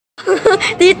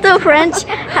Tito French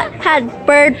had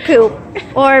bird poop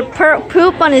or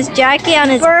poop on his jacket, on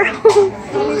his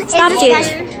stop it,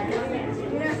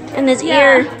 and his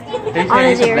ear, on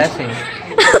his ear.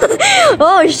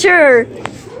 Oh sure.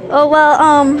 Oh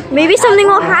well, maybe something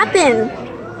will happen.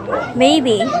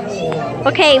 Maybe.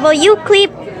 Okay. Well, you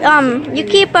keep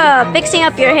fixing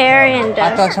up your hair and.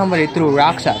 I thought somebody threw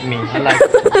rocks at me.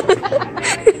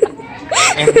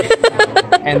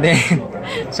 And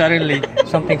then suddenly I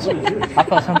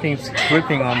felt something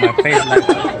gripping on my face. Like,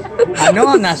 I know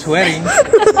I'm not sweating.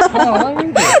 Oh, what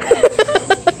is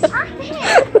it?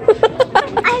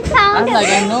 I was like,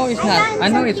 I know it's not. I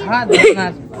know it's hot, but it's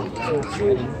not.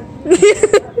 Did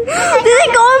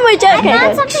it go on my jacket? I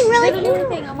found something really cute.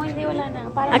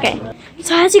 Okay.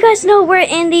 So as you guys know, we're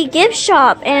in the gift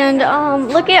shop, and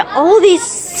look at all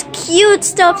these cute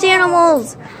stuffed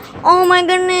animals. Oh my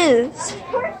goodness.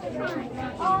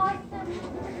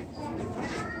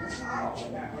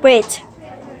 Wait.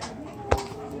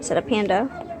 Is that a panda?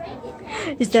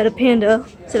 Is that a panda?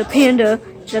 Is it a panda?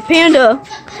 Is it a panda?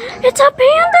 It's a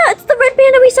panda! It's the red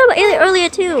panda we saw earlier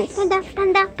too. Panda,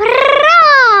 panda,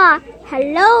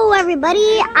 hello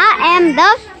everybody, I am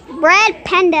the red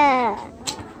panda.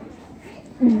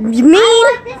 You mean? I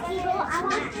want this eagle. I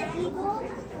want the eagle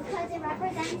because it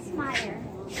represents Meyer.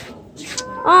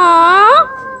 Aww.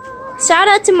 Shout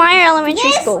out to Meyer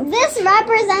Elementary School. This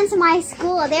represents my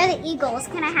school. They're the Eagles.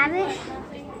 Can I have it?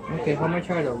 Okay, how much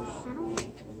are those?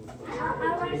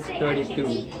 It's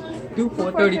 32. 2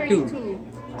 for 32.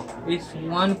 It's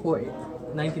 1 for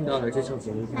 $19. It's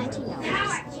okay.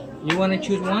 $19. You want to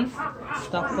choose one?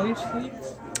 Stop toys, please.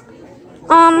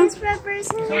 This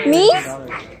represents Me?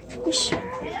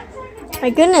 My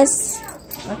goodness.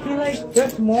 I feel like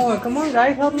there's more. Come on,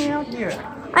 guys, help me out here.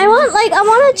 I want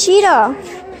a cheetah.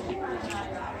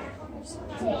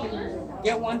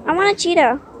 Get one. I want a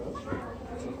cheetah.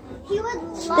 He would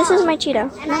love. This is my cheetah.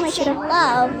 And Not I my said cheetah.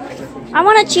 love. I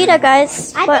want a cheetah,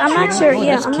 guys, but I'm not sure. Oh,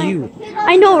 Yeah, that's I'm cute.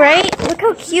 I know, right? Look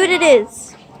how cute it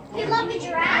is. You love a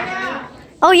giraffe.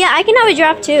 Oh yeah, I can have a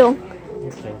giraffe too.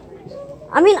 Okay.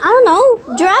 I mean, I don't know.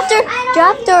 Giraffe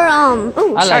or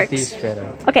ooh, I sharks. like these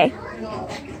better. Okay.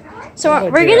 So How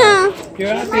about we're gonna.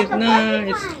 Giraffe is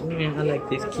nice. I like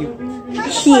this cute.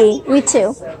 Me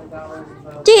too.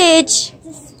 Ditch.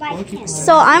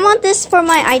 So I want this for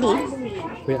my ID.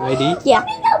 With ID? Yeah.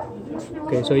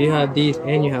 Okay, so you have these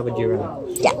and you have a giraffe.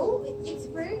 Yeah.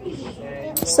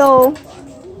 So.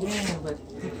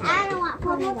 I don't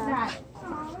want that.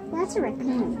 That's a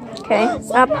raccoon. Okay,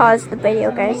 I'll pause the video,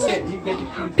 guys.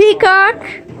 Peacock!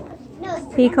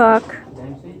 Peacock.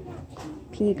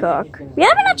 Peacock. We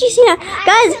haven't actually seen a...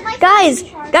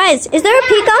 Guys, is there a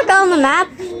peacock on the map?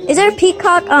 Is there a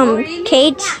peacock,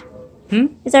 cage?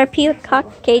 Is there a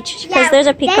peacock cage? Because there's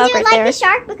a peacock right there. Like the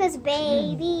shark because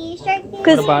baby shark.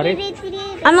 What about it?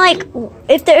 I'm like,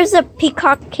 if there's a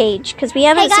peacock cage, because we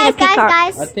haven't seen a peacock.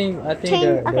 Guys. I think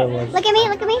Okay, there was... look at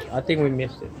me. I think we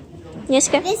missed it. Yes,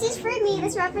 go. This is for me.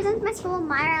 This represents my school,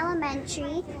 Meyer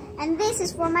Elementary. And this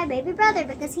is for my baby brother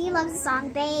because he loves the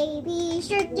song Baby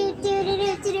Shark doo doo doo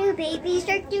doo doo doo Baby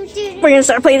Shark doo doo doo. We're gonna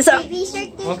start playing this up. Baby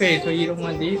Shark doo. Okay, so you don't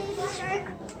want these?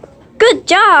 Good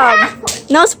job!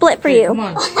 No split for you. Come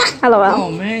on. LOL.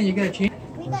 Oh man, you gotta change.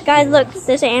 Guys, look,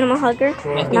 there's an animal hugger,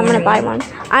 and I'm gonna buy one.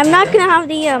 I'm not gonna have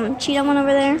the cheetah one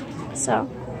over there, so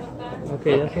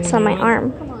Okay, that's it's on my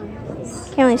arm.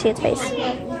 Can't really see its face.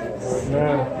 Hey,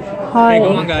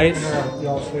 come on, guys.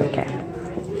 Okay.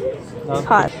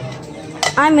 Hot.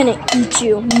 I'm gonna eat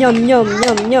you. Yum yum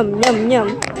yum yum yum yum.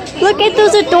 Look at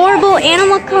those adorable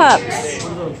animal cups.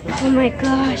 Oh my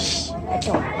gosh.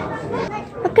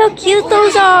 Look how cute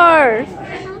those are.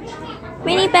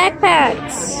 Mini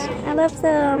backpacks. I love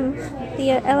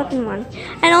the elephant one.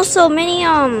 And also many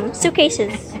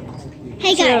suitcases.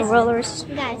 Hey guys. Rollers.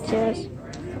 Guys. Chairs.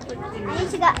 I need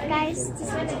to go, guys.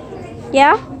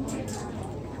 Yeah?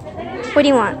 What do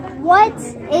you want? What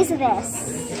is this?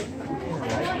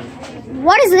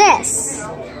 What is this?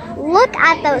 Look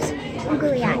at those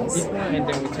googly eyes. And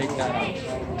then we take that out.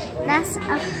 That's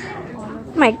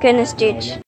My goodness, dude.